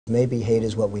Maybe hate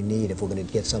is what we need if we're going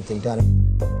to get something done.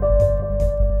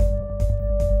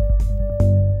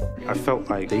 I felt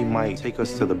like they might take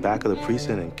us to the back of the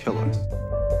precinct and kill us.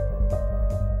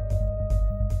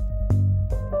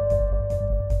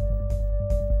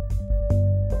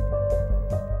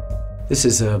 This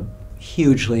is a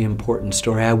hugely important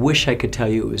story. I wish I could tell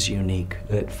you it was unique,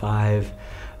 that 5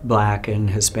 Black and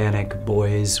Hispanic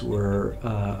boys were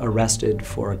arrested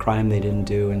for a crime they didn't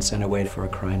do and sent away for a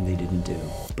crime they didn't do.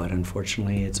 But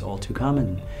unfortunately, it's all too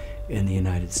common in the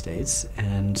United States.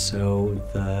 And so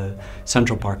the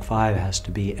Central Park 5 has to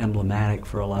be emblematic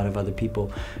for a lot of other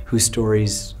people whose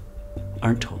stories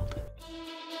aren't told.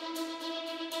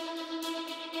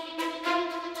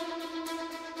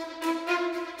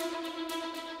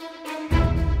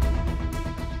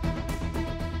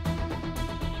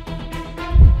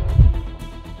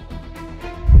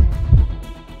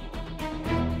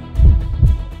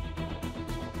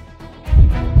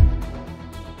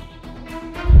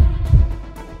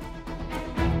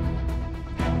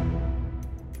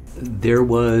 There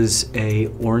was a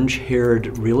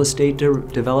orange-haired real estate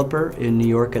developer in New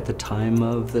York at the time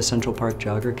of the Central Park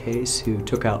jogger case who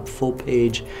took out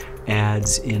full-page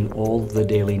ads in all the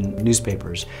daily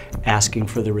newspapers asking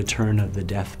for the return of the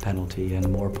death penalty and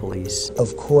more police.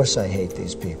 Of course I hate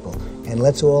these people, and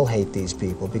let's all hate these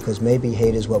people, because maybe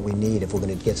hate is what we need if we're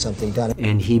going to get something done.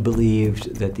 And he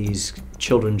believed that these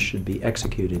children should be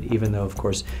executed, even though, of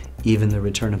course, even the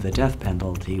return of the death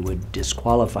penalty would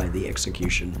disqualify the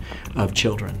execution of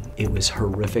children. It was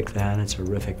horrific then, it's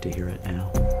horrific to hear it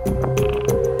now.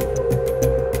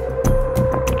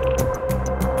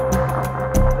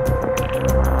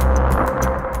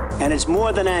 And it's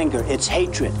more than anger, it's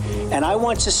hatred. And I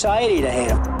want society to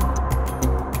hate him.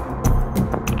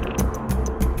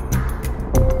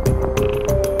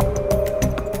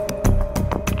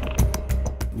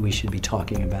 We should be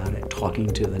talking about it, talking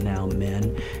to the now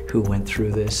men who went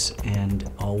through this, and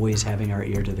always having our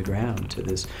ear to the ground to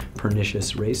this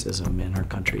pernicious racism in our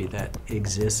country that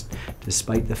exists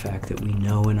despite the fact that we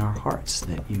know in our hearts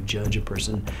that you judge a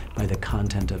person by the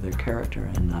content of their character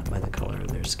and not by the color of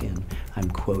their skin. I'm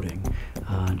quoting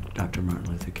Dr.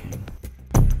 Martin Luther King.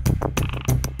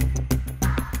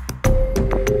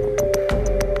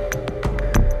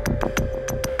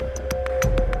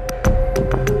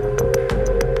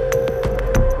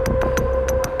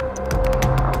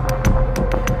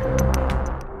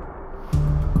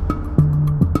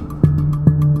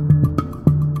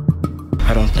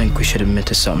 I don't think we should admit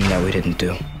to something that we didn't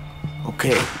do.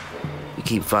 Okay, we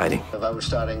keep fighting. If I was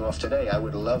starting off today, I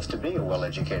would love to be a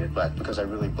well-educated black, because I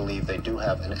really believe they do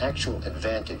have an actual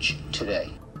advantage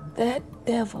today. That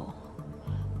devil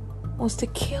wants to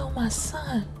kill my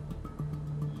son.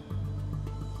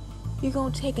 You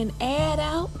gonna take an ad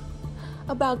out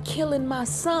about killing my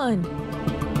son?